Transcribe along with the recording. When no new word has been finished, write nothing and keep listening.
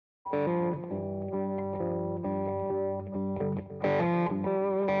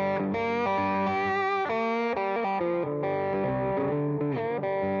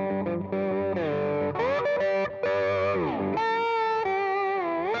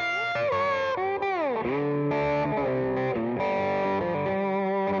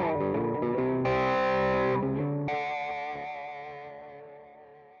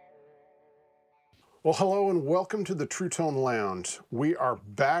Well, hello and welcome to the Truetone Lounge. We are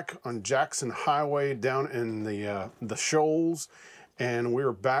back on Jackson Highway down in the Shoals, and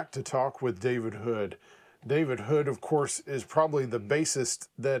we're back to talk with David Hood. David Hood, of course, is probably the bassist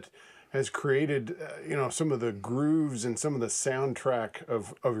that has created, some of the grooves and some of the soundtrack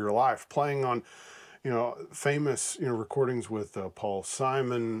of your life, playing on, famous, recordings with Paul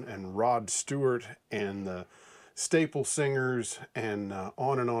Simon and Rod Stewart and the Staple Singers and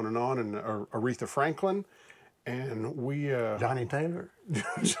on and on and on, and Aretha Franklin, and we Johnny Taylor,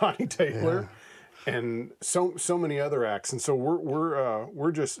 Johnny Taylor, yeah. And so many other acts, and so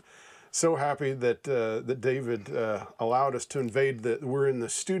we're just so happy that that David allowed us to invade. We're in the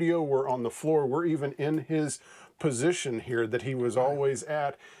studio, we're on the floor, we're even in his position here that he was always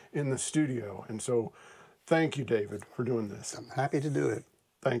at in the studio, and so thank you, David, for doing this. I'm happy to do it.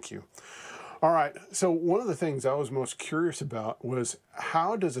 Thank you. All right, so one of the things I was most curious about was,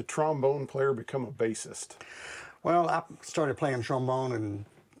 how does a trombone player become a bassist? Well, I started playing trombone in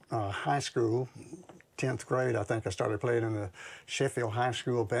high school, 10th grade. I think I started playing in the Sheffield High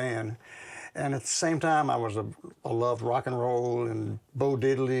School band. And at the same time, I loved rock and roll and Bo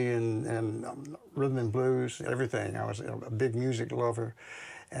Diddley and rhythm and blues, everything. I was a big music lover.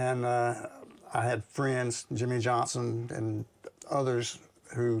 And I had friends, Jimmy Johnson and others,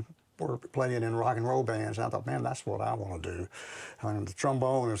 who were playing in rock and roll bands. And I thought, man, that's what I want to do. I mean, the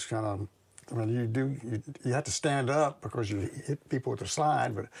trombone is kind of, you have to stand up because you hit people with the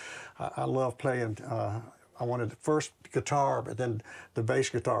slide, but I love playing. I wanted the first guitar, but then the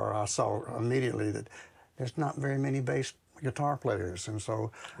bass guitar, I saw immediately that there's not very many bass guitar players. And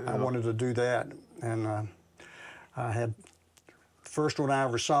so I wanted to do that. And I had, the first one I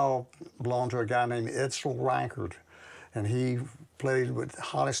ever saw belonged to a guy named Edsel Reichard. And he played with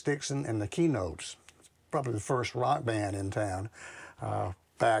Holly Stickson and the Keynotes, probably the first rock band in town,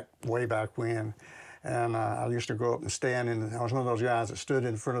 way back when. And I used to go up and stand in, I was one of those guys that stood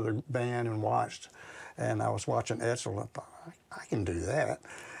in front of the band and watched. And I was watching Edsel, I thought, I can do that.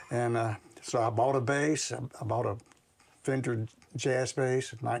 And so I bought a bass, I bought a Fender jazz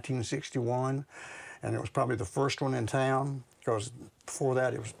bass in 1961, and it was probably the first one in town, because before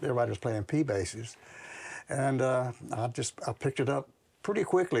that everybody was playing P basses. And I picked it up pretty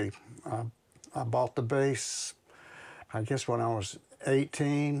quickly. I bought the bass, I guess, when I was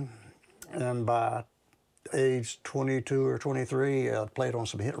 18, and by age 22 or 23, I played on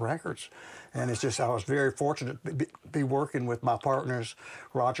some hit records. And it's just, I was very fortunate to be working with my partners,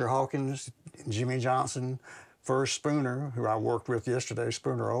 Roger Hawkins, Jimmy Johnson, first Spooner, who I worked with yesterday,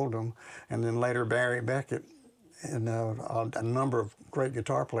 Spooner Oldham, and then later Barry Beckett, and a number of great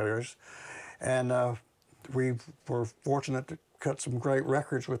guitar players. And we were fortunate to cut some great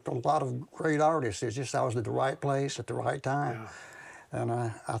records with a lot of great artists. It's just I was at the right place at the right time. Yeah. And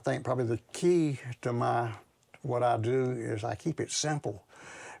I think probably the key to what I do is I keep it simple,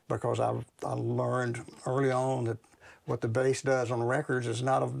 because I learned early on that what the bass does on records is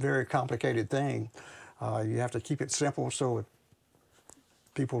not a very complicated thing. You have to keep it simple so that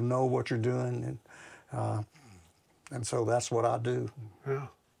people know what you're doing, and so that's what I do. Yeah.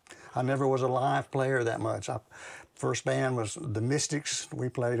 I never was a live player that much. First band was the Mystics. We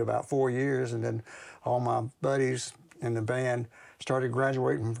played about 4 years, and then all my buddies in the band started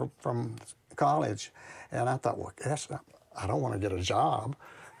graduating from college. And I thought, well, I don't want to get a job.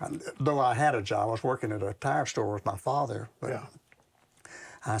 Though I had a job, I was working at a tire store with my father. But yeah.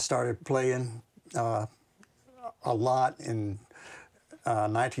 I started playing a lot in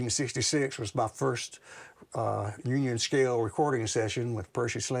 1966 was my first union scale recording session with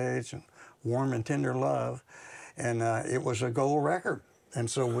Percy Sledge and Warm and Tender Love, and it was a gold record. And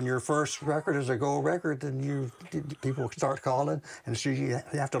so when your first record is a gold record, then people start calling, and so you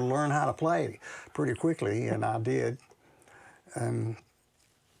have to learn how to play pretty quickly, and I did. And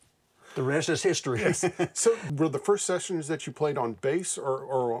the rest is history. Yes. So were the first sessions that you played on bass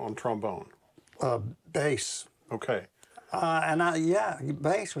or on trombone? Bass. Okay.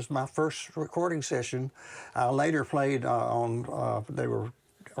 Bass was my first recording session. I later played on,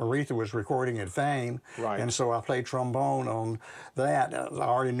 Aretha was recording at Fame, right. And so I played trombone on that. I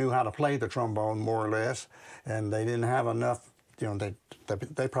already knew how to play the trombone more or less, and they didn't have enough you know,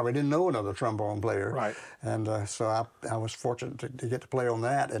 they probably didn't know another trombone player. Right. And so I was fortunate to get to play on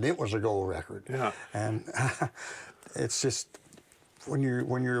that, and it was a gold record. Yeah. And it's just, when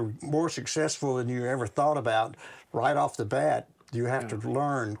you're more successful than you ever thought about, right off the bat, you have to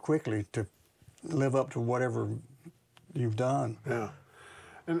learn quickly to live up to whatever you've done. Yeah.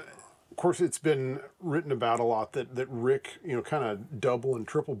 And of course, it's been written about a lot that Rick, you know, kind of double and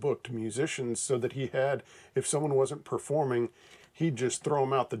triple booked musicians, so that he had, if someone wasn't performing, he'd just throw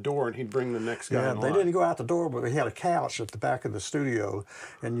them out the door and he'd bring the next guy in They line. didn't go out the door, but he had a couch at the back of the studio,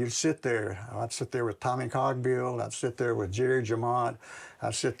 and you'd sit there. I'd sit there with Tommy Cogbill, I'd sit there with Jerry Jamont,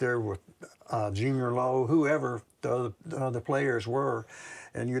 I'd sit there with Junior Lowe, whoever the other players were,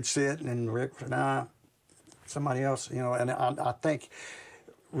 and you'd sit, and Rick, somebody else, you know, and I think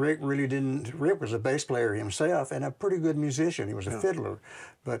Rick really didn't. Rick was a bass player himself and a pretty good musician. He was a fiddler,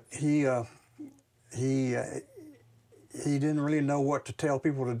 but he didn't really know what to tell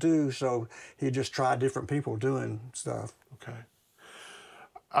people to do, so he just tried different people doing stuff. Okay.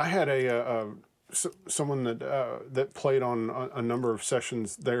 I had someone that played on a number of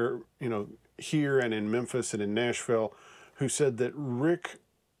sessions there, you know, here and in Memphis and in Nashville, who said that Rick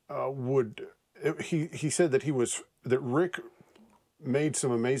he said that Rick made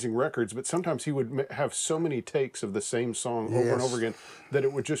some amazing records, but sometimes he would have so many takes of the same song over and over again that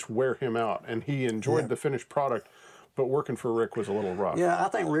it would just wear him out, and he enjoyed the finished product, but working for Rick was a little rough. Yeah, I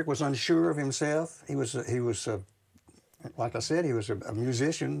think Rick was unsure of himself. He was like I said, he was a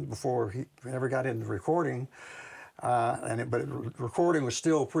musician before he ever got into recording, but recording was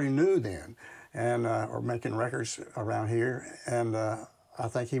still pretty new then, and or making records around here, and I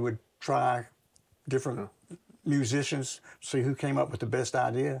think he would try different musicians, see who came up with the best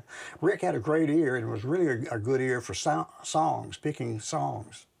idea. Rick had a great ear, and was really a good ear for songs, picking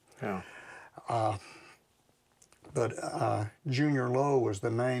songs. Yeah. But Junior Lowe was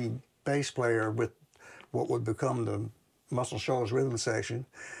the main bass player with what would become the Muscle Shoals rhythm section,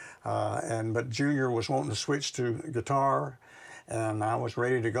 but Junior was wanting to switch to guitar, and I was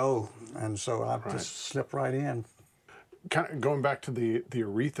ready to go, and so I just slipped right in. Kind of going back to the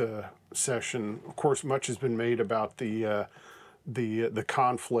Aretha session, of course, much has been made about the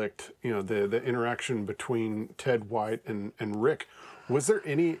conflict, you know, the interaction between Ted White and Rick. Was there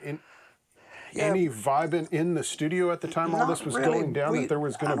any vibe in the studio at the time all this was going down, that there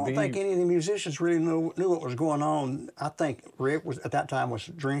was going to be? I don't think any of the musicians really knew what was going on. I think Rick was at that time was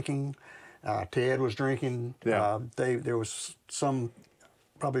drinking. Ted was drinking. Yeah. There was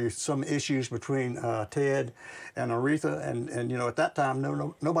probably some issues between Ted and Aretha, and you know, at that time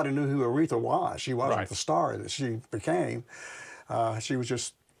nobody knew who Aretha was. She wasn't the star that she became. She was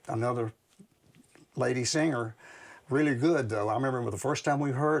just another lady singer. Really good, though. I remember the first time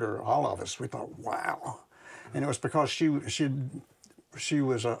we heard her, all of us, we thought, wow. And it was because she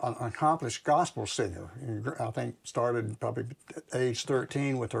was an accomplished gospel singer. I think started probably at age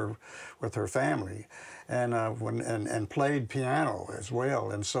 13 with her family, and played piano as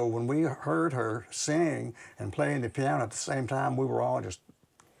well. And so when we heard her sing and playing the piano at the same time, we were all just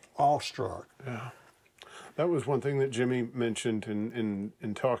awestruck. Yeah. That was one thing that Jimmy mentioned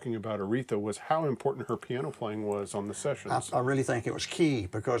in talking about Aretha, was how important her piano playing was on the sessions. I really think it was key,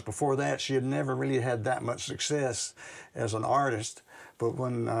 because before that she had never really had that much success as an artist. But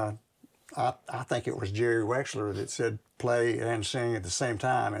when I think it was Jerry Wexler that said play and sing at the same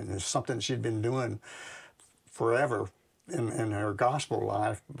time, and it's something she'd been doing forever in her gospel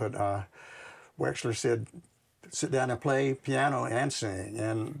life. But Wexler said, sit down and play piano and sing,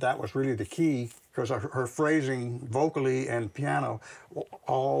 and that was really the key, because her phrasing, vocally and piano,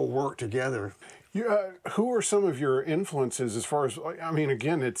 all work together. Who are some of your influences as far as, I mean,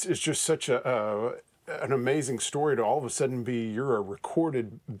 again, it's just such an amazing story to all of a sudden be you're a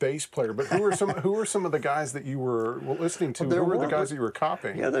recorded bass player. But who are some of the guys that you were listening to? Who were the guys that you were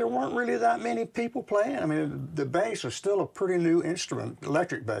copying? Yeah, there weren't really that many people playing. I mean, the bass was still a pretty new instrument,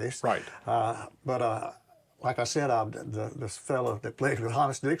 electric bass. Right. Like I said, this fellow that played with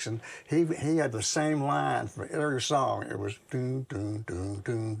Hollis Dixon, he had the same line for every song. It was doo doo doo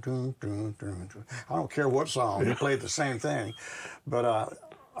doo doo doo doo. I don't care what song, he played the same thing. But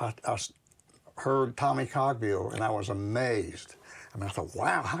I heard Tommy Cogbill, and I was amazed. I mean, I thought,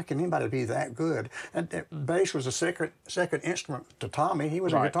 wow, how can anybody be that good? And bass was a second instrument to Tommy. He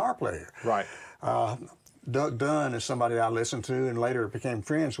was a guitar player. Right. Doug Dunn is somebody I listened to and later became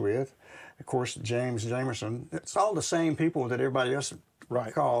friends with. Of course, James Jamerson. It's all the same people that everybody else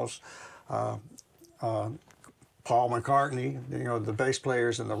calls. Paul McCartney, you know, the bass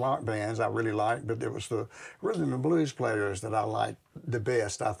players in the rock bands I really liked, but it was the rhythm and blues players that I liked the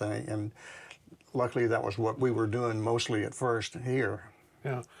best, I think. And luckily that was what we were doing mostly at first here.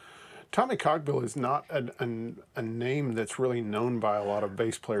 Yeah. Tommy Cogbill is not a name that's really known by a lot of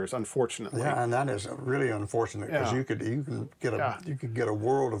bass players, unfortunately. Yeah, and that is really unfortunate because Yeah. you could get a Yeah. you could get a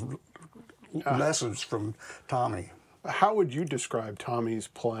world of lessons from Tommy. How would you describe Tommy's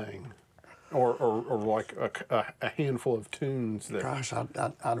playing, or like a handful of tunes that? Gosh, I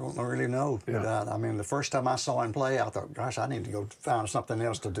don't really know. Yeah. But I mean, the first time I saw him play, I thought, gosh, I need to go find something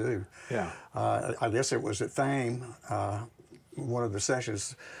else to do. Yeah. I guess it was at Fame, one of the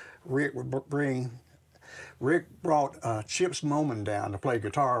sessions. Rick brought Chips Moman down to play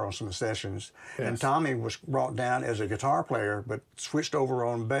guitar on some sessions, Yes. and Tommy was brought down as a guitar player, but switched over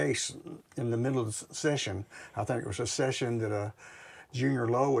on bass in the middle of the session. I think it was a session that Junior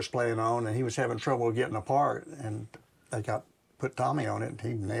Lowe was playing on, and he was having trouble getting a part, and they put Tommy on it, and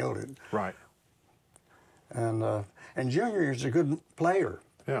he nailed it. Right. And Junior is a good player.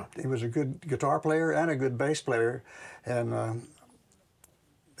 Yeah. He was a good guitar player and a good bass player, and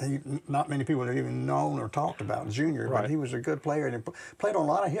not many people have even known or talked about Junior, Right. but he was a good player, and he played on a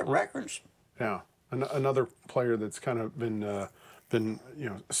lot of hit records. Yeah. Another player that's kind of been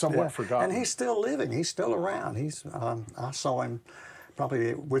somewhat forgotten. And he's still living. He's still around. I saw him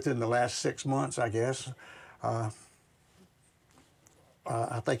probably within the last 6 months, I guess. I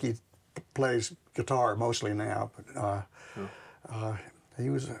think he plays guitar mostly now, but he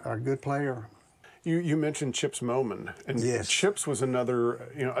was a good player. You mentioned Chips Moman, and Yes. Chips was another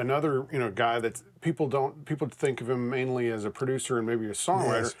guy that people think of him mainly as a producer and maybe a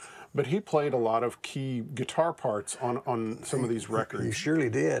songwriter, Yes. but he played a lot of key guitar parts on some of these records. He surely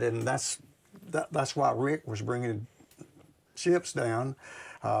did, and that's why Rick was bringing Chips down.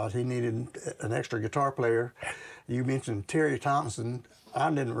 He needed an extra guitar player. You mentioned Terry Thompson. I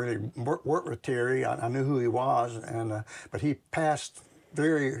didn't really work with Terry. I knew who he was, but he passed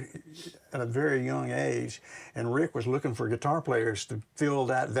at a very young age, and Rick was looking for guitar players to fill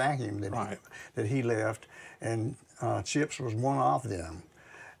that vacuum that he left, and Chips was one of them.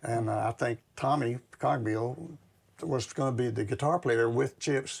 And I think Tommy Cogbill was going to be the guitar player with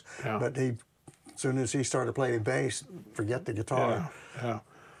Chips, Yeah. but as soon as he started playing bass, forget the guitar. Yeah.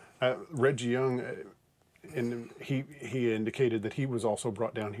 Reggie Young, and he indicated that he was also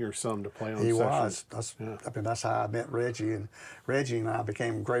brought down here some to play on He sessions. was. That's how I met Reggie, and Reggie and I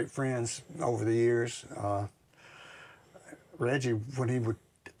became great friends over the years. Reggie, when he would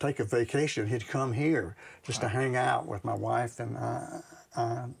take a vacation, he'd come here just to hang out with my wife and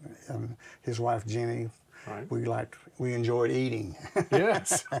and his wife Jenny. Right. We enjoyed eating.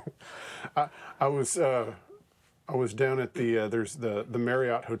 Yes. I was down at there's the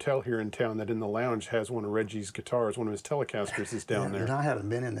Marriott Hotel here in town that in the lounge has one of Reggie's guitars. One of his Telecasters is down there. And I haven't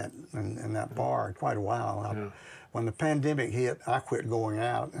been in that bar in quite a while. When the pandemic hit, I quit going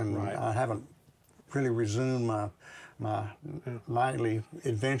out, and I haven't really resumed my nightly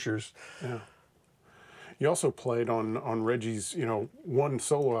adventures. Yeah. You also played on Reggie's one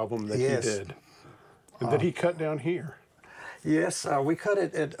solo album that Yes. he did, and that he cut down here. Yes, we cut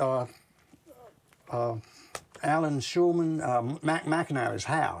it at Alan Schulman, Mac McIntyre's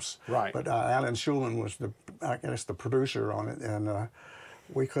house. Right. But Alan Schulman was the producer on it, and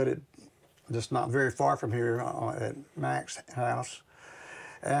we cut it just not very far from here at Mac's house.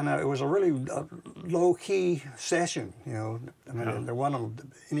 And it was a really low-key session, I mean, there wasn't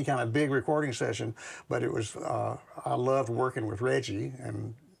any kind of big recording session, but it was, I loved working with Reggie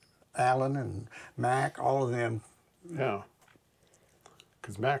and Alan and Mac, all of them. Yeah.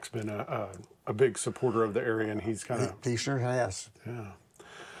 Because Mac's been a big supporter of the area, and he's kind of... He sure has. Yeah.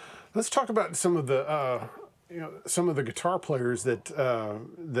 Let's talk about some of the guitar players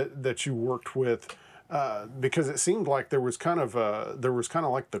that you worked with, because it seemed like there was kind of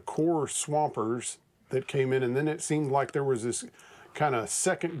like the core swampers that came in, and then it seemed like there was this kind of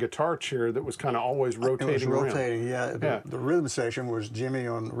second guitar chair that was kind of always rotating It was rotating, around. yeah. The rhythm section was Jimmy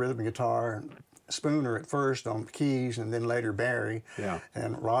on rhythm guitar, and Spooner at first on keys, and then later Barry,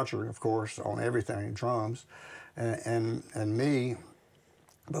 and Roger, of course, on everything, drums, and me.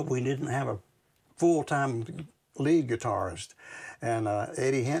 But we didn't have a full-time lead guitarist, and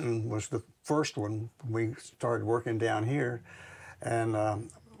Eddie Hinton was the first one. We started working down here, and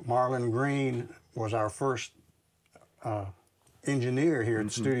Marlon Green was our first engineer here at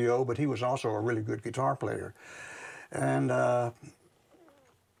the studio, but he was also a really good guitar player. And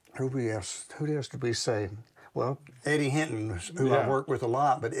who else did we say? Well, Eddie Hinton, who I worked with a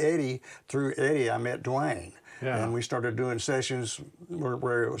lot, but through Eddie, I met Dwayne. Yeah. And we started doing sessions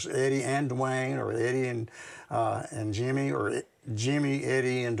where it was Eddie and Dwayne, or Eddie and Jimmy, or Jimmy,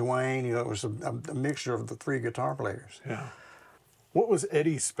 Eddie, and Dwayne. It was a mixture of the three guitar players. Yeah. What was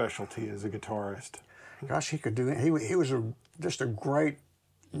Eddie's specialty as a guitarist? Gosh, he could do it. He was just a great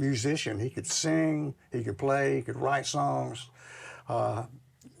musician. He could sing, he could play, he could write songs.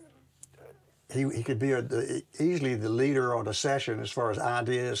 He could be easily the leader on the session as far as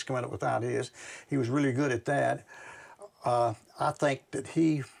ideas, coming up with ideas. He was really good at that. I think that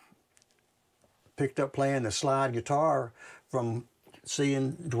he picked up playing the slide guitar from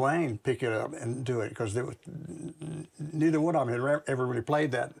seeing Dwayne pick it up and do it, because neither one of them had ever really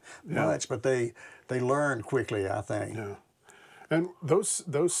played that much, but they learned quickly, I think. Yeah. And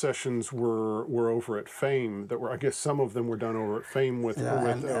those sessions were over at Fame. That were, I guess, some of them were done over at Fame with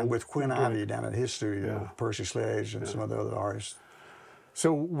with Quinn Ivey down at his studio, Percy Sledge and some of the other artists.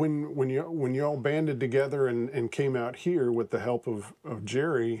 So when you all banded together and came out here with the help of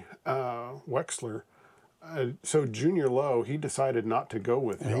Jerry Wexler, so Junior Lowe, he decided not to go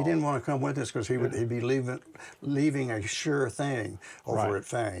with you. He didn't want to come with us because he'd be leaving a sure thing over at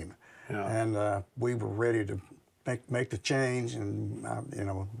Fame, and we were ready to make the change, and you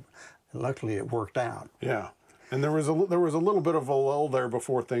know, luckily it worked out. Yeah. And there was a little bit of a lull there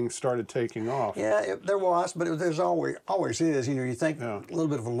before things started taking off. Yeah, there was, but there's always is. You know, you think a little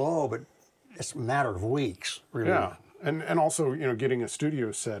bit of a lull, but it's a matter of weeks, really. Yeah, and also, you know, getting a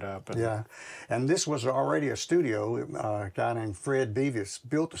studio set up. And and this was already a studio. A guy named Fred Beavis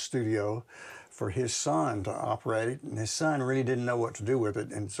built a studio for his son to operate it, and his son really didn't know what to do with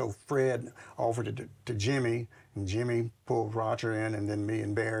it, and so Fred offered it to Jimmy, and Jimmy pulled Roger in, and then me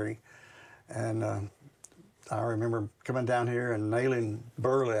and Barry, and. I remember coming down here and nailing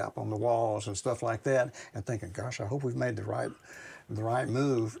burlap on the walls and stuff like that, and thinking, "Gosh, I hope we've made the right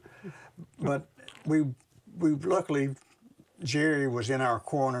move." But we luckily, Jerry was in our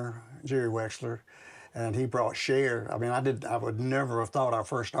corner, Jerry Wexler, and he brought Cher. I mean, I would never have thought our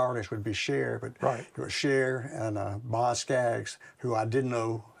first artist would be Cher, but it was Cher and Boz Skaggs, who I didn't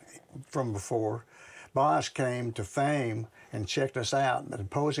know from before. Boz came to Fame and checked us out,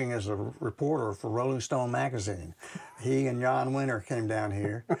 posing as a reporter for Rolling Stone magazine. He and Jan Winter came down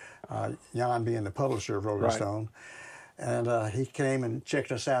here, Jan being the publisher of Rolling Stone, and he came and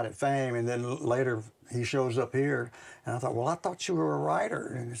checked us out at Fame, and then later he shows up here, and I thought, well, I thought you were a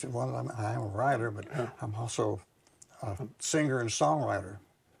writer. And he said, well, I am a writer, but I'm also a singer and songwriter.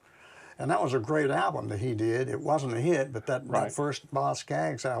 And that was a great album that he did. It wasn't a hit, but that first Boz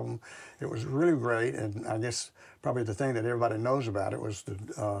Skaggs album, it was really great. And I guess probably the thing that everybody knows about it was the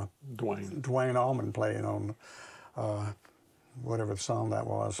Dwayne Allman playing on whatever the song that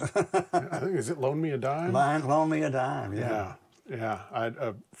was. I think, is it "Loan Me a Dime"? "Loan Me a Dime," yeah.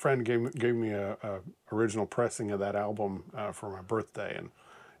 A friend gave me a original pressing of that album for my birthday, and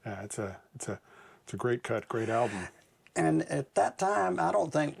it's a great cut, great album. And at that time, I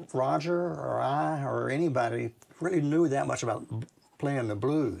don't think Roger or I or anybody really knew that much about playing the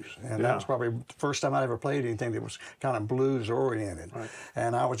blues. And that was probably the first time I ever played anything that was kind of blues oriented.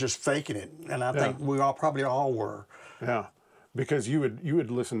 And I was just faking it. And I think we probably all were. Yeah, because you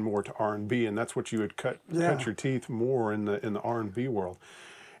would listen more to R&B, and that's what you would cut your teeth more in the R&B world.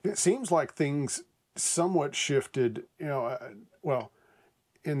 It seems like things somewhat shifted, you know, well,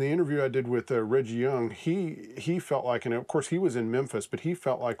 in the interview I did with Reggie Young, he felt like, and of course he was in Memphis, but he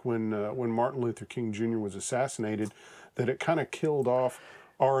felt like when Martin Luther King Jr. was assassinated, that it kind of killed off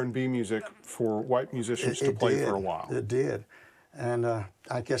R&B music for white musicians to play for a while. It did, and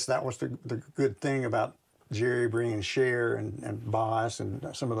I guess that was the good thing about Jerry bringing Cher and Boz and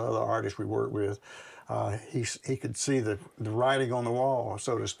some of the other artists we worked with. He could see the writing on the wall,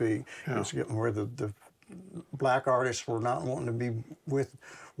 so to speak. It was getting where the black artists were not wanting to be with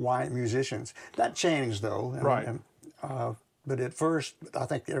white musicians. That changed, though. But at first, I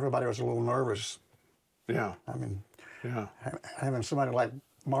think everybody was a little nervous. Yeah. I mean, having somebody like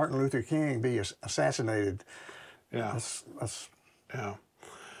Martin Luther King be assassinated. Yeah.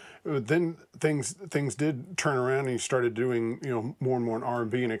 Then things did turn around, and you started doing, you know, more and more in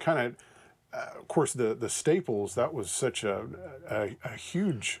R&B, and it kind of course, the Staples, that was such a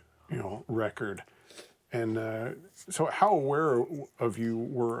huge, you know, record. And so how aware of you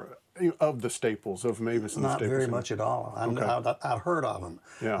were of the Staples, of Mavis and the Staples? Not very much at all. I'd heard of them.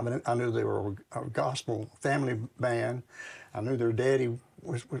 Yeah. I mean, I knew they were a gospel family band. I knew their daddy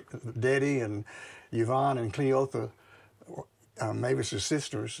was Daddy and Yvonne and Cleotha, Mavis's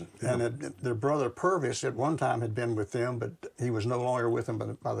sisters. And their brother Purvis at one time had been with them, but he was no longer with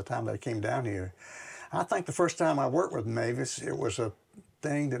them by the time they came down here. I think the first time I worked with Mavis, it was a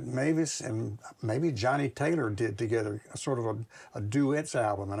thing that Mavis and maybe Johnny Taylor did together, a sort of a duets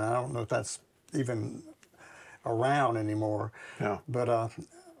album, and I don't know if that's even around anymore. Yeah. But as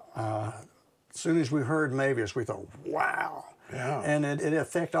soon as we heard Mavis, we thought, wow. Yeah. And it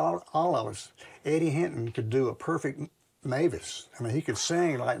affected all of us. Eddie Hinton could do a perfect Mavis. I mean, he could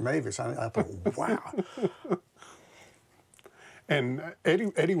sing like Mavis. I thought, wow. And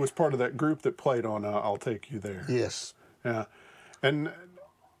Eddie was part of that group that played on "I'll Take You There." Yes. Yeah, and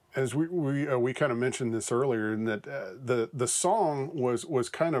as we kind of mentioned this earlier, in that the song was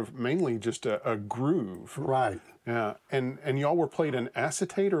kind of mainly just a groove. Right. Yeah, and y'all were played an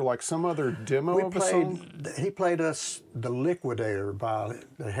acetate or like some other demo of a song. He played us "The Liquidator" by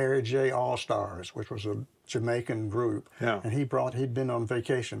the Harry J. All Stars, which was a Jamaican group. Yeah. And he'd been on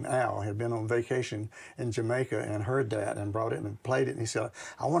vacation. Al had been on vacation in Jamaica and heard that and brought it and played it. And he said,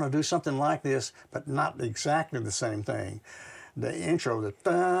 "I want to do something like this, but not exactly the same thing." The intro, the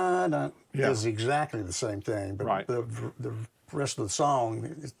da-da, is exactly the same thing, but right. the rest of the song,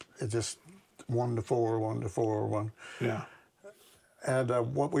 it just 1 to 4, 1 to 4, 1. Yeah.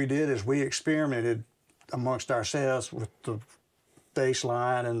 And what we did is we experimented amongst ourselves with the bass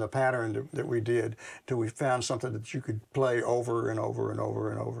line and the pattern that we did till we found something that you could play over and over and over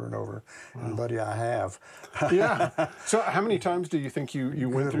and over and over. Wow. And buddy, I have. Yeah. So how many times do you think you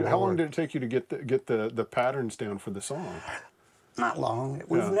went through? Lord. How long did it take you to get the patterns down for the song? Not long.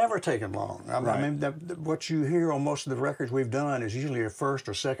 We've never taken long. I mean, what you hear on most of the records we've done is usually a first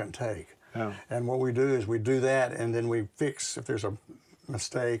or second take. Yeah. And what we do is we do that, and then we fix if there's a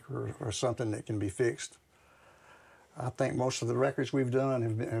mistake or something that can be fixed. I think most of the records we've done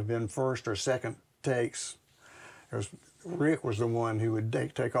have been first or second takes. Rick was the one who would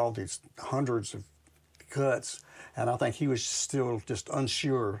take all these hundreds of cuts, and I think he was still just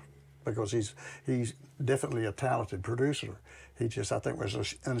unsure because he's definitely a talented producer. He just, I think,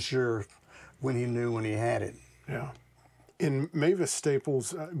 was unsure when he had it. Yeah. In Mavis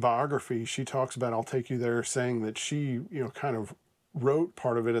Staples' biography, she talks about "I'll Take You There," saying that she, kind of wrote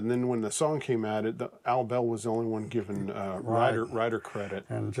part of it, and then when the song came out, Al Bell was the only one given writer credit.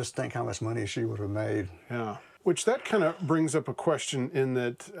 And just think how much money she would have made. Yeah. Which that kind of brings up a question in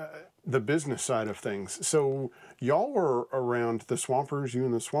that the business side of things. So y'all were around the Swampers, you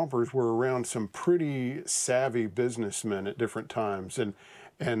and the Swampers were around some pretty savvy businessmen at different times. And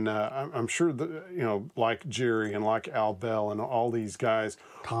I'm sure that, like Jerry and like Al Bell and all these guys.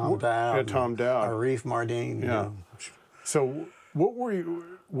 Tom Dowd. Arif Mardin. Yeah. So what were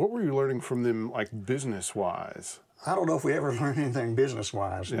you learning from them, like business-wise? I don't know if we ever learned anything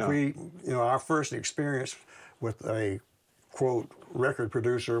business-wise. Yeah. Our first experience with a, quote, record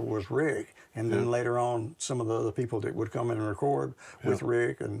producer was Rick. And then later on, some of the other people that would come in and record with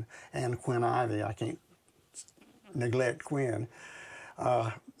Rick and Quinn Ivy. I can't neglect Quinn.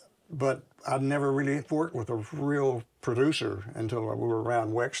 But I'd never really worked with a real producer until we were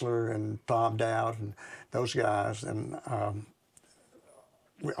around Wexler and Tom Dowd and those guys. And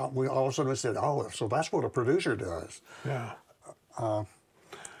we all of a sudden said, "Oh, so that's what a producer does." Yeah.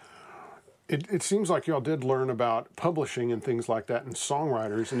 It seems like y'all did learn about publishing and things like that and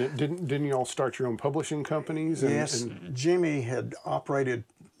songwriters, and didn't y'all start your own publishing companies? Yes, Jimmy had operated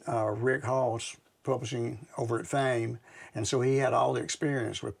Rick Hall's publishing over at Fame, and so he had all the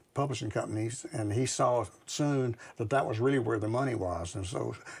experience with publishing companies, and he saw soon that was really where the money was. And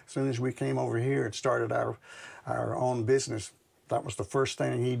so as soon as we came over here and started our own business, that was the first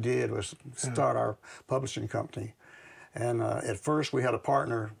thing he did was start our publishing company. And at first we had a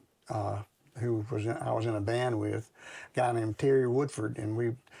partner who I was in a band with, a guy named Terry Woodford, and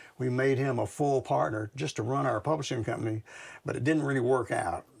we made him a full partner just to run our publishing company, but it didn't really work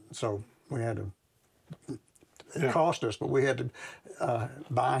out. So we had to, it cost us, but we had to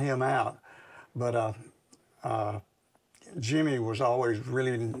buy him out. But Jimmy was always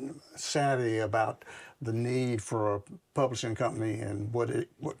really savvy about the need for a publishing company and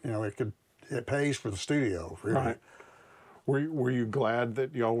it pays for the studio, really. Right. Were you glad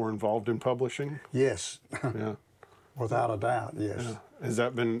that y'all were involved in publishing? Yes. Yeah. Without a doubt, yes. Yeah. Has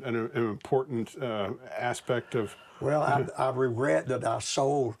that been an important aspect of? Well, I regret that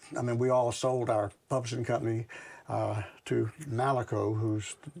we all sold our publishing company to Malico,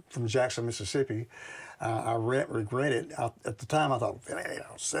 who's from Jackson, Mississippi. I regret it. At the time, I thought, hey,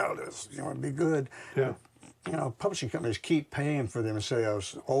 I'll sell this. It'd be good. Yeah. Publishing companies keep paying for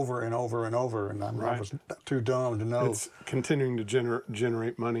themselves over and over and over, and I was too dumb to know. It's continuing to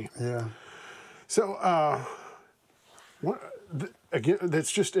generate money. Yeah. So, again,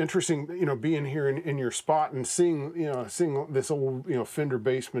 that's just interesting. Being here in your spot and seeing this old Fender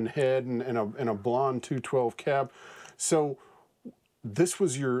Bassman head and a blonde 212 cab. So, this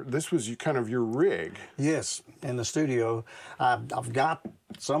was kind of your rig. Yes, in the studio, I've got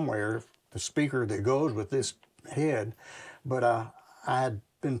somewhere the speaker that goes with this head, but I had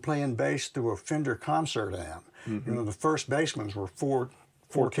been playing bass through a Fender concert amp. You know, the first Bassmans were four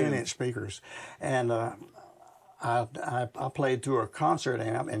 10-inch speakers, and I played through a concert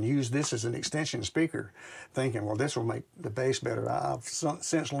amp and used this as an extension speaker, thinking, well, this will make the bass better. I've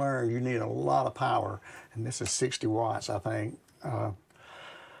since learned you need a lot of power, and this is 60 watts, I think.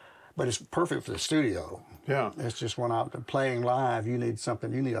 But it's perfect for the studio. Yeah. It's just when I'm playing live, you need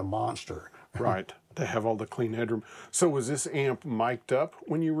something, you need a monster. Right. To have all the clean headroom. So was this amp mic'd up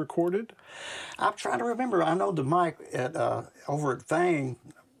when you recorded? I'm trying to remember. I know the mic at over at Fang,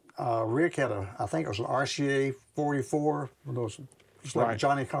 Rick had I think it was an RCA 44, one of those, just like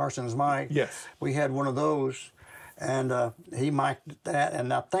Johnny Carson's mic. Yes. We had one of those, and he mic'd that,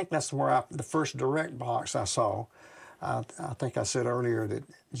 and I think that's where the first direct box I saw. I think I said earlier that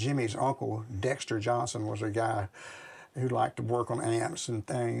Jimmy's uncle, Dexter Johnson, was a guy who liked to work on amps and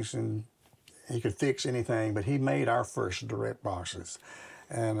things, and he could fix anything, but he made our first direct boxes.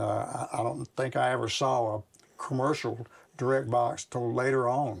 And I don't think I ever saw a commercial direct box till later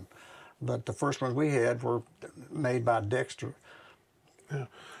on. But the first ones we had were made by Dexter. Yeah.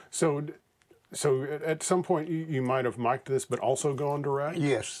 So at some point you might have mic'd this, but also gone direct?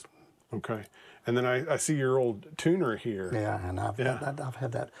 Yes. Okay. And then I see your old tuner here. Yeah, and I've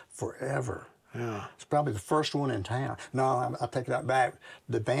had that forever. Yeah. It's probably the first one in town. No, I take that back.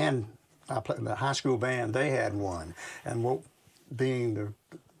 The band, I played the high school band, they had one. And being the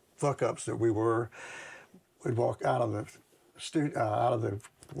fuck-ups that we were, we'd walk out of the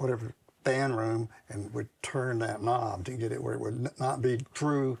whatever band room and we'd turn that knob to get it where it would not be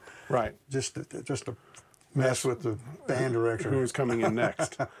true. Right. Just to mess with the band director. Who was coming in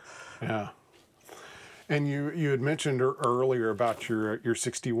next. Yeah. And you had mentioned earlier about your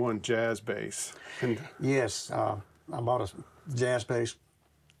 61 jazz bass. And yes, I bought a jazz bass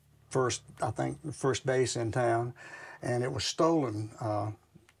first, I think the first bass in town, and it was stolen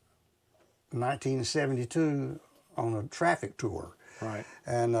in 1972 on a traffic tour. Right.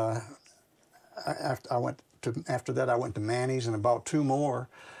 And after that I went to Manny's and I bought two more.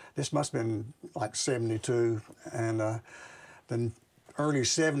 This must have been like 72, and the early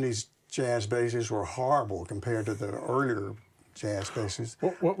 70s jazz basses were horrible compared to the earlier jazz basses.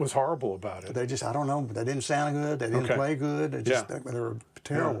 What was horrible about it? They just, I don't know, they didn't sound good, they didn't play good, they were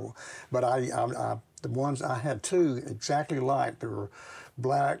terrible. Yeah. But the ones, I had two exactly like, they were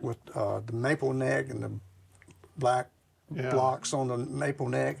black with the maple neck and the black blocks on the maple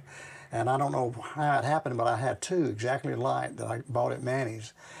neck. And I don't know how it happened, but I had two exactly like that I bought at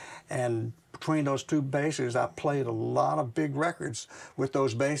Manny's. And between those two basses, I played a lot of big records with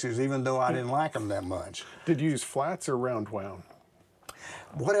those basses, even though I didn't like them that much. Did you use flats or round wound?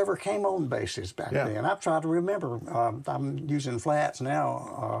 Whatever came on basses back then. I've tried to remember. I'm using flats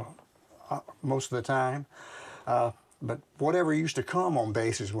now most of the time. But whatever used to come on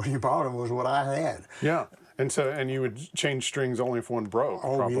basses when you bought them was what I had. Yeah. And you would change strings only if one broke.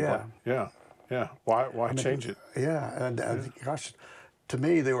 Oh, probably. yeah. Yeah. Why change it? Yeah, and gosh, to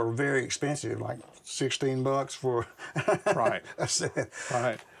me they were very expensive, like $16 for right. a set.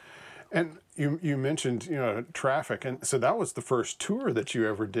 Right. And you mentioned traffic, and so that was the first tour that you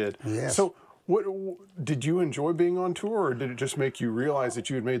ever did. Yes. So what did you enjoy being on tour, or did it just make you realize that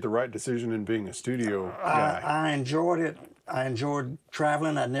you had made the right decision in being a studio guy? I enjoyed it. I enjoyed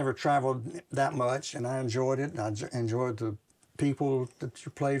traveling. I'd never traveled that much, and I enjoyed it. I enjoyed the people that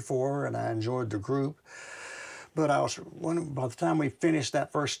you played for, and I enjoyed the group. But by the time we finished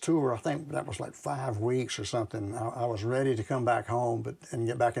that first tour, I think that was like 5 weeks or something, I was ready to come back home and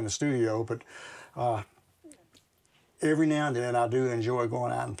get back in the studio. But every now and then I do enjoy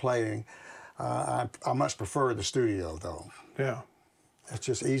going out and playing. I much prefer the studio, though. Yeah. It's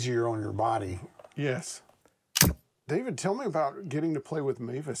just easier on your body. Yes. David, tell me about getting to play with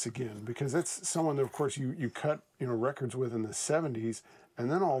Mavis again, because that's someone that, of course, you cut records with in the 70s,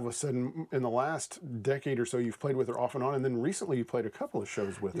 and then all of a sudden, in the last decade or so, you've played with her off and on, and then recently you played a couple of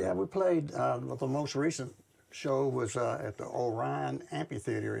shows with her. Yeah, we played, the most recent show was at the Orion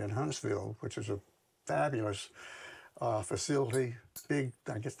Amphitheater in Huntsville, which is a fabulous facility. Big,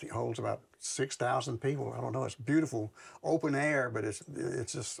 I guess it holds about 6,000 people. I don't know, it's beautiful, open air, but it's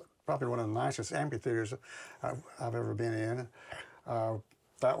just probably one of the nicest amphitheaters I've ever been in.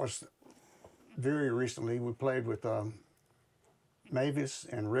 That was very recently. We played with Mavis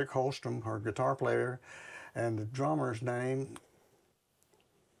and Rick Holstrom, her guitar player, and the drummer's name,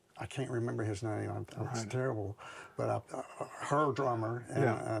 I can't remember his name. It's terrible, but her drummer,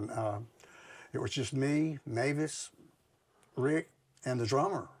 and it was just me, Mavis, Rick, and the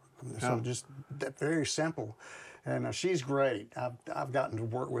drummer. So just very simple. And she's great. I've gotten to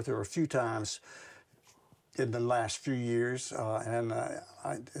work with her a few times. in the last few years, and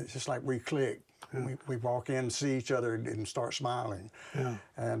it's just like we click. Yeah. We walk in, see each other, and start smiling. Yeah.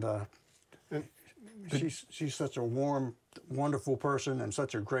 And she's such a warm, wonderful person and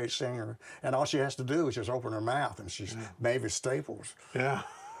such a great singer. And all she has to do is just open her mouth, and she's Mavis Staples. Yeah.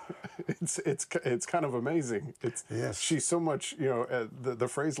 It's kind of amazing. Yes. She's so much, the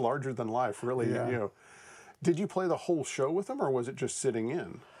phrase "larger than life" really. Yeah. Did you play the whole show with them, or was it just sitting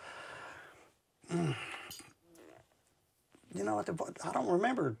in? You know, I don't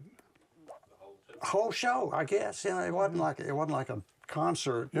remember the whole show. I guess it wasn't like a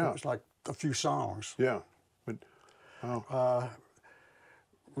concert. Yeah. It was like a few songs. Yeah, but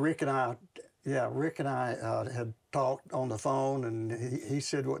Rick and I had talked on the phone, and he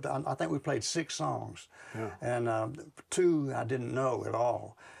said, I think we played 6 songs, and 2 I didn't know at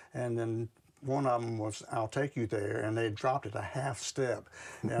all, and then one of them was "I'll Take You There," and they dropped it a half step,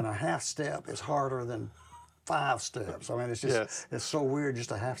 and a half step is harder than 5 steps. I mean, it's just it's so weird.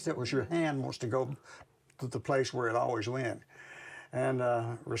 Just a half step, because your hand wants to go to the place where it always went. And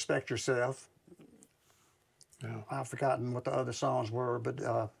 "Respect Yourself." Yeah. I've forgotten what the other songs were, but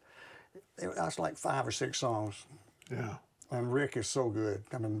that's like 5 or 6 songs. Yeah. And Rick is so good.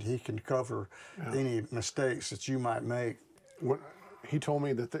 I mean, he can cover any mistakes that you might make. He told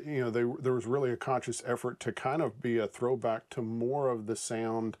me that there was really a conscious effort to kind of be a throwback to more of the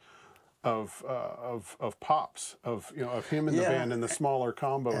sound of Pops, of him in the band and the smaller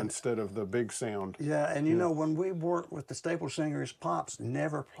combo instead of the big sound. Yeah, and you know, when we worked with the Staples singers, Pops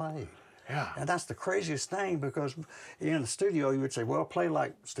never played. Yeah. And that's the craziest thing, because in the studio you would say, well, play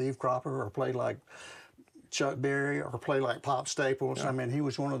like Steve Cropper, or play like Chuck Berry, or play like Pop Staples. Yeah. I mean, he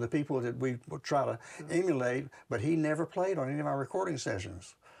was one of the people that we would try to emulate, but he never played on any of our recording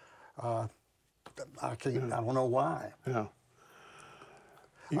sessions. I don't know why. Yeah.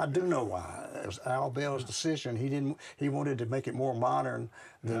 I do know why. It was Al Bell's decision. He wanted to make it more modern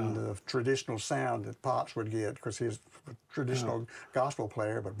than the traditional sound that Pops would get, because he's a traditional gospel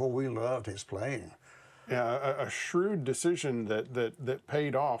player. But boy, we loved his playing. Yeah, a shrewd decision that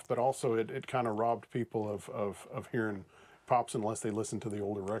paid off, but also it kind of robbed people of hearing Pops unless they listened to the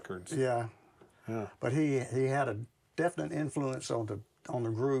older records. Yeah. Yeah. But he had a definite influence on the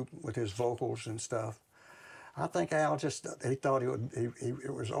group with his vocals and stuff. I think Al he thought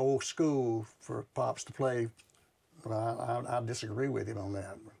it was old school for Pops to play, but I disagree with him on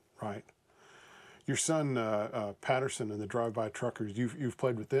that. Right. Your son Patterson and the Drive-By Truckers, you've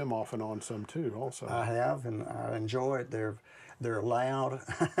played with them off and on some too, also. I have, and I enjoy it. They're loud.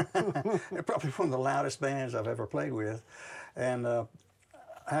 They're probably one of the loudest bands I've ever played with, and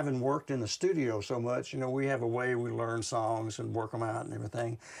having worked in the studio so much, we have a way we learn songs and work them out and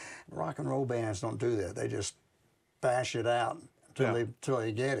everything. Rock and roll bands don't do that. They just bash it out till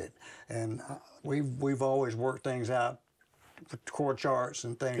they get it. And we've always worked things out with chord charts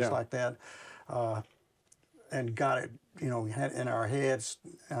and things like that, and got it, in our heads.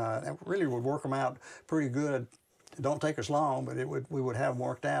 And really would work them out pretty good. It don't take us long, but we would have them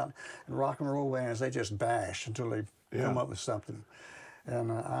worked out. And rock and roll bands, they just bash until they come up with something.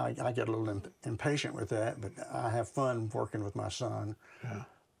 And I get a little impatient with that, but I have fun working with my son. Yeah.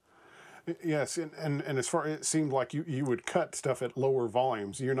 Yes, and as far it seemed like you would cut stuff at lower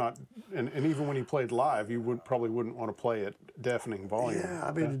volumes. You're not, and even when you played live, you probably wouldn't want to play at deafening volume. Yeah,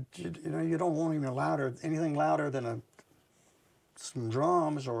 I mean, you don't want anything louder than some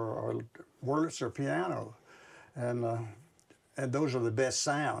drums or Wurlitz or piano, and those are the best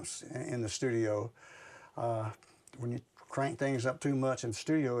sounds in the studio. When you crank things up too much in the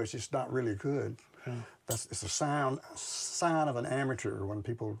studio, it's just not really good. Yeah. It's a sign of an amateur when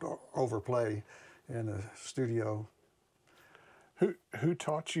people overplay in the studio. Who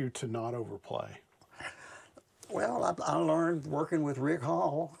taught you to not overplay? Well, I learned working with Rick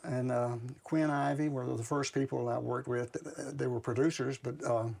Hall and Quinn Ivey were the first people I worked with. They were producers, but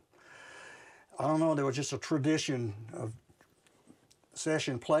I don't know, there was just a tradition of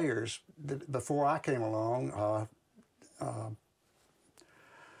session players before I came along.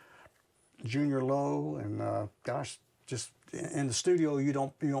 Junior Lowe and just in the studio you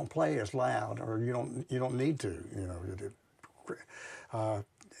don't play as loud, or you don't need to.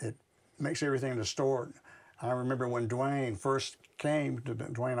 It makes everything distort. I remember when Dwayne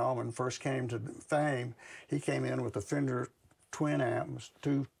Allman first came to fame. He came in with the Fender twin amps,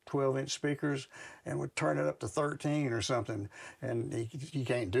 2 12-inch speakers, and would turn it up to 13 or something, and you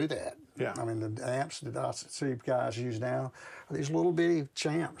can't do that. Yeah. I mean, the amps that I see guys use now are these little bitty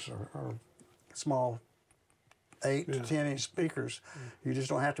champs or small 8 to 10-inch speakers. You just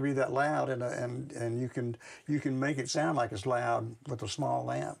don't have to be that loud, and you can make it sound like it's loud with a small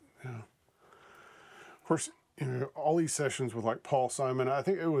amp. Yeah. course, you know, all these sessions with like Paul Simon, I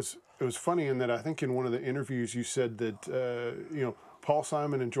think it was funny in that I think in one of the interviews you said that you know, Paul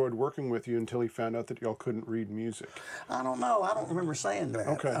Simon enjoyed working with you until he found out that y'all couldn't read music. I don't know. I don't remember saying that.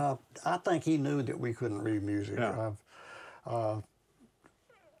 Okay. I think he knew that we couldn't read music. Yeah.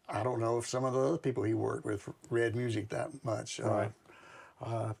 I don't know if some of the other people he worked with read music that much. Right.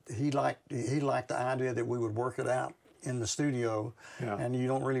 He liked the idea that we would work it out in the studio, Yeah. and you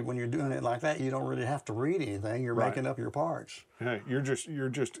don't really, when you're doing it like that, you don't really have to read anything. You're Right. making up your parts. Yeah,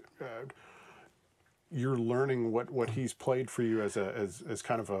 you're learning what he's played for you as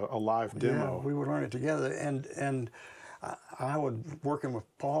kind of a live demo. Yeah, we would learn it together, and I would, working with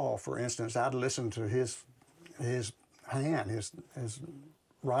Paul, for instance, I'd listen to his hand, his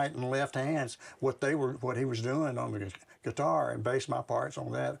right and left hands, what he was doing on the guitar, and base my parts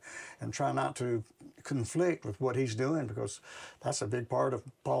on that, and try not to conflict with what he's doing, because that's a big part of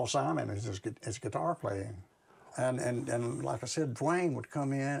Paul Simon is his guitar playing. And like I said, Dwayne would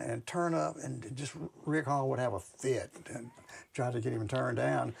come in and turn up, and just Rick Hall would have a fit and try to get him turned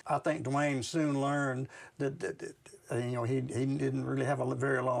down. I think Dwayne soon learned that you know, he didn't really have a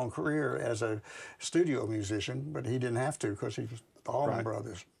very long career as a studio musician, but he didn't have to, because he was the Allman Right.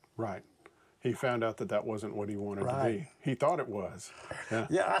 Brothers. Right. He found out that wasn't what he wanted to Right. be. He thought it was. Yeah.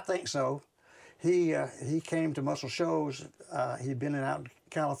 Yeah, I think so. He came to Muscle Shoals. He'd been out in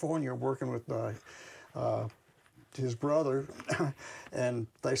California working with his brother, and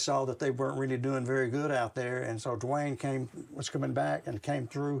they saw that they weren't really doing very good out there, and so Dwayne was coming back and came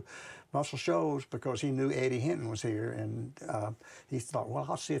through Muscle Shoals because he knew Eddie Hinton was here, and he thought, well,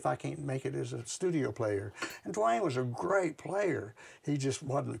 I'll see if I can't make it as a studio player. And Dwayne was a great player. He just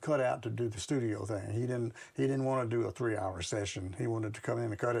wasn't cut out to do the studio thing. He didn't want to do a 3-hour session. He wanted to come in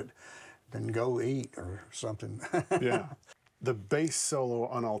and cut it, then go eat or something. Yeah. The bass solo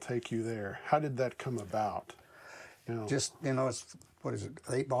on "I'll Take You There." How did that come about? You know. Just, you know, it's, what is it,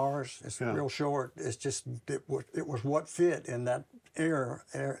 8 bars? It's Yeah. real short. It's just, it was what fit in that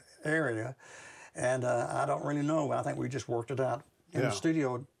area. And I don't really know. I think we just worked it out in Yeah. the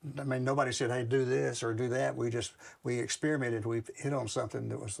studio. I mean, nobody said, hey, do this or do that. We experimented. We hit on something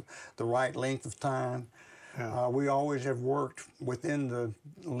that was the right length of time. Yeah. We always have worked within the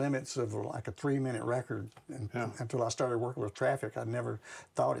limits of like a 3-minute record. And Yeah. until I started working with Traffic, I never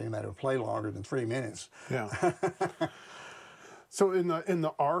thought anybody would play longer than 3 minutes. Yeah. So in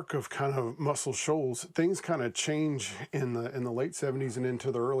the arc of kind of Muscle Shoals, things kind of change in the late 70s and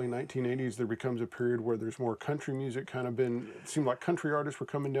into the early 1980s. There becomes a period where there's more country music kind of been, it seemed like country artists were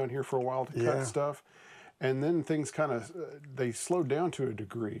coming down here for a while to Yeah. cut stuff. And then things kind of, they slowed down to a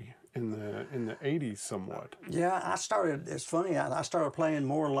degree in the 80s somewhat. Yeah, it's funny, I started playing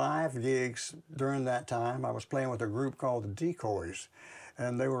more live gigs during that time. I was playing with a group called the Decoys,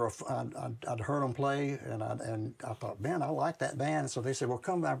 and they were, I'd heard them play, and I thought, man, I like that band. So they said, well,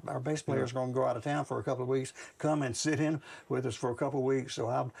 come, our bass player's going to go out of town for a couple of weeks. Come and sit in with us for a couple of weeks.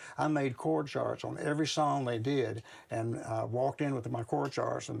 So I made chord charts on every song they did, and walked in with my chord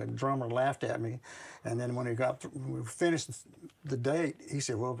charts, and the drummer laughed at me. And then when we finished the date, he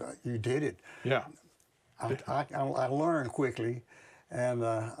said, well, you did it. Yeah. I learned quickly, and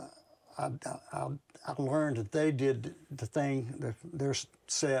I learned that they did the thing, their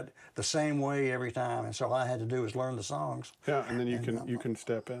set, the same way every time, and so all I had to do was learn the songs. Yeah, and then you can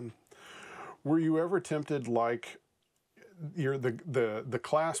step in. Were you ever tempted, like the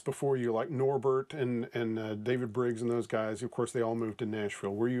class before you, like Norbert and David Briggs and those guys? Of course, they all moved to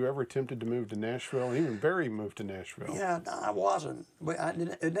Nashville. Were you ever tempted to move to Nashville? And even Barry moved to Nashville. Yeah, I wasn't, but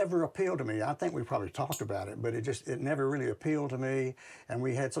it never appealed to me. I think we probably talked about it, but it never really appealed to me. And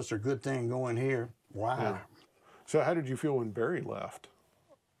we had such a good thing going here. Wow. Yeah. So how did you feel when Barry left?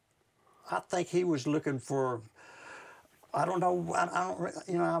 I think he was looking for, I don't know,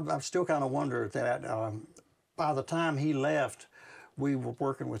 you know, I still kind of wonder that. By the time he left, we were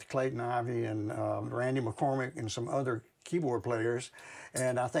working with Clayton Ivey and Randy McCormick and some other keyboard players,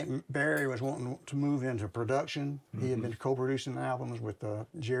 and I think Barry was wanting to move into production. Mm-hmm. He had been co-producing albums with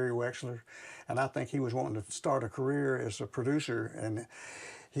Jerry Wexler, and I think he was wanting to start a career as a producer. And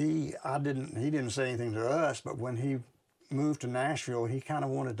he didn't say anything to us, but when he moved to Nashville, he kind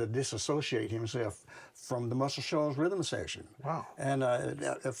of wanted to disassociate himself from the Muscle Shoals rhythm section. Wow. And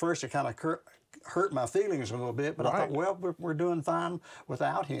at first, it kind of hurt my feelings a little bit, but Right. I thought, well, we're doing fine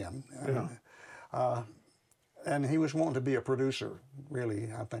without him. Yeah. And he was wanting to be a producer,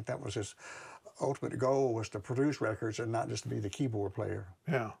 really. I think that was his ultimate goal, was to produce records and not just to be the keyboard player.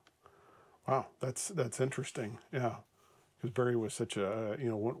 Yeah. Wow, that's interesting. Yeah, because Barry was such a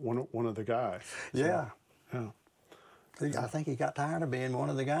one of the guys. So, Yeah. Yeah. I think he got tired of being one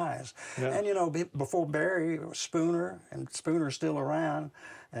of the guys. Yeah. And, you know, before Barry, it was Spooner, and Spooner's still around.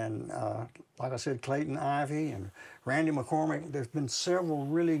 And like I said, Clayton Ivey and Randy McCormick. There's been several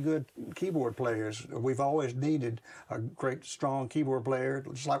really good keyboard players. We've always needed a great, strong keyboard player,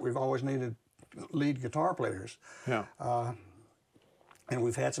 just like we've always needed lead guitar players. Yeah. And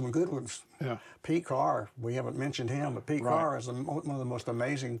we've had some good ones. Yeah. Pete Carr, we haven't mentioned him, but Pete Carr is one of the most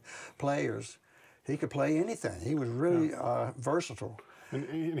amazing players. He could play anything. He was really versatile.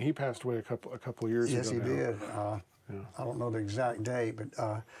 And he passed away a couple of years ago. Yes, he now. did. I don't know the exact date,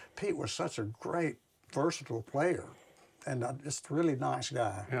 but Pete was such a great, versatile player, and just a really nice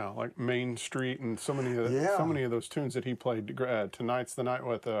guy. Yeah, like Main Street and so many of those tunes that he played. Tonight's the Night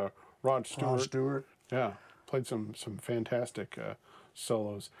with Rod Stewart. Rod Stewart. Yeah, played some fantastic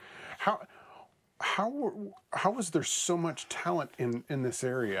solos. How was there so much talent in this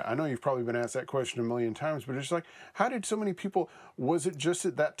area? I know you've probably been asked that question a million times, but it's like, how did so many people? Was it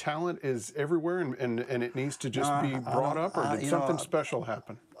just that talent is everywhere and it needs to just be brought up, or did something special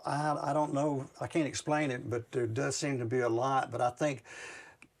happen? I don't know. I can't explain it, but there does seem to be a lot. But I think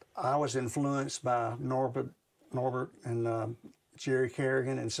I was influenced by Norbert and Jerry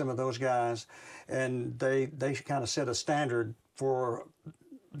Kerrigan and some of those guys, and they kind of set a standard for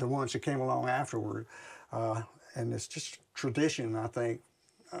the ones that came along afterward. And it's just tradition, I think,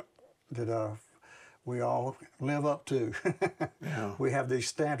 that we all live up to. Yeah. We have these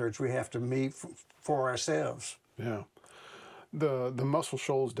standards we have to meet for ourselves. Yeah. The Muscle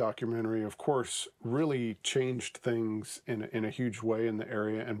Shoals documentary, of course, really changed things in a huge way in the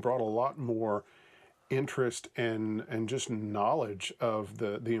area and brought a lot more interest and just knowledge of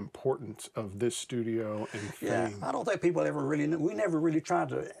the importance of this studio and fame. Yeah, I don't think people ever really knew. We never really tried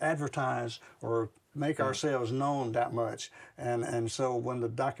to advertise or make ourselves known that much. And so when the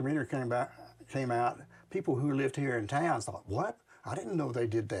documentary came out, people who lived here in town thought, what? I didn't know they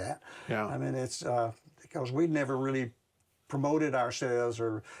did that. Yeah. I mean, it's because we never really promoted ourselves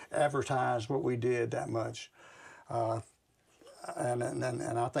or advertised what we did that much. And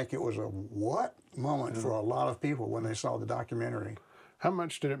I think it was a what moment for a lot of people when they saw the documentary. How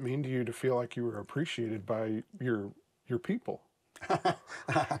much did it mean to you to feel like you were appreciated by your people?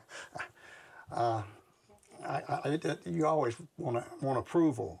 You always want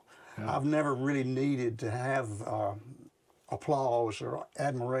approval. Yeah. I've never really needed to have applause or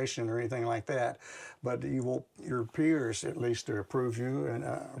admiration or anything like that, but you want your peers at least to approve you and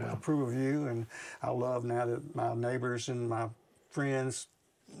approve of you. And I love now that my neighbors and my friends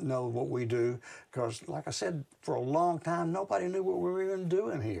know what we do, because like I said, for a long time nobody knew what we were even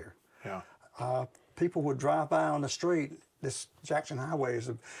doing here. Yeah. People would drive by on the street. This Jackson Highway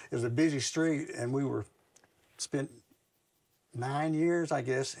is a busy street, and we spent 9 years, I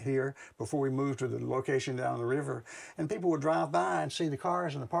guess, here before we moved to the location down the river. And people would drive by and see the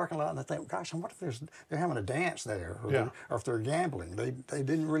cars in the parking lot, and they think, gosh, what if they're having a dance there, or, or if they're gambling. They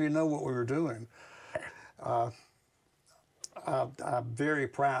didn't really know what we were doing. I'm very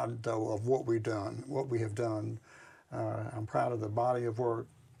proud, though, of what we have done. I'm proud of the body of work.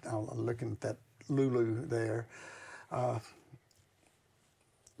 I'm looking at that Lulu there.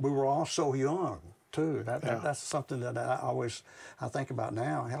 We were all so young, too. That's something that I think about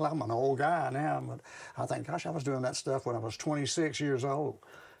now. Hell, I'm an old guy now, but I think, gosh, I was doing that stuff when I was 26 years old.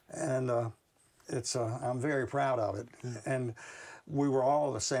 And I'm very proud of it. Yeah. And we were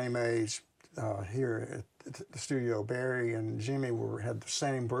all the same age here at the studio. Barry and Jimmy had the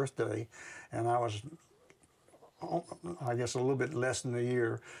same birthday, and I was, I guess, a little bit less than a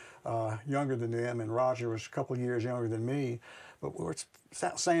year younger than them, and Roger was a couple of years younger than me. But we were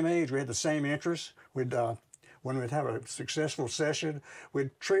the same age. We had the same interests. When we'd have a successful session,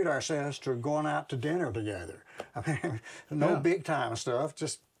 we'd treat ourselves to going out to dinner together. I mean, no big time stuff,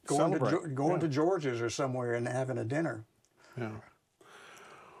 just going to George's or somewhere and having a dinner. Yeah.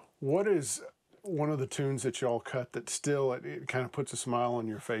 What is one of the tunes that y'all cut that still it kind of puts a smile on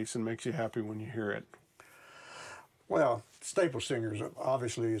your face and makes you happy when you hear it? Well, Staple Singers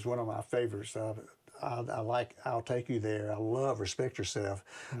obviously is one of my favorites. I like I'll Take You There. I love Respect Yourself.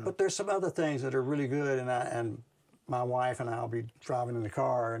 Yeah. But there's some other things that are really good, and my wife and I'll be driving in the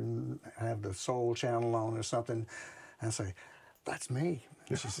car and have the Soul channel on or something, and I say, that's me.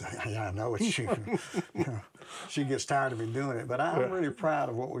 And she says, yeah, I know it's you. She gets tired of me doing it, but I'm really proud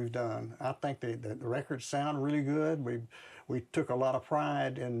of what we've done. I think the records sound really good. We took a lot of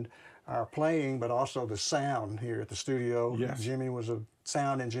pride in our playing, but also the sound here at the studio. Yes. Jimmy was a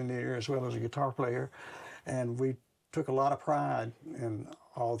sound engineer as well as a guitar player, and we took a lot of pride in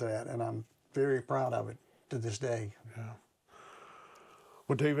all that, and I'm very proud of it to this day. Yeah.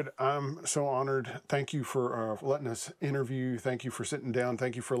 Well, David, I'm so honored. Thank you for letting us interview. Thank you for sitting down.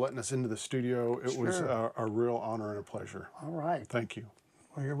 Thank you for letting us into the studio. It was a real honor and a pleasure. All right. Thank you.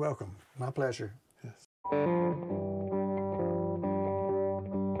 Well, you're welcome. My pleasure. Yes.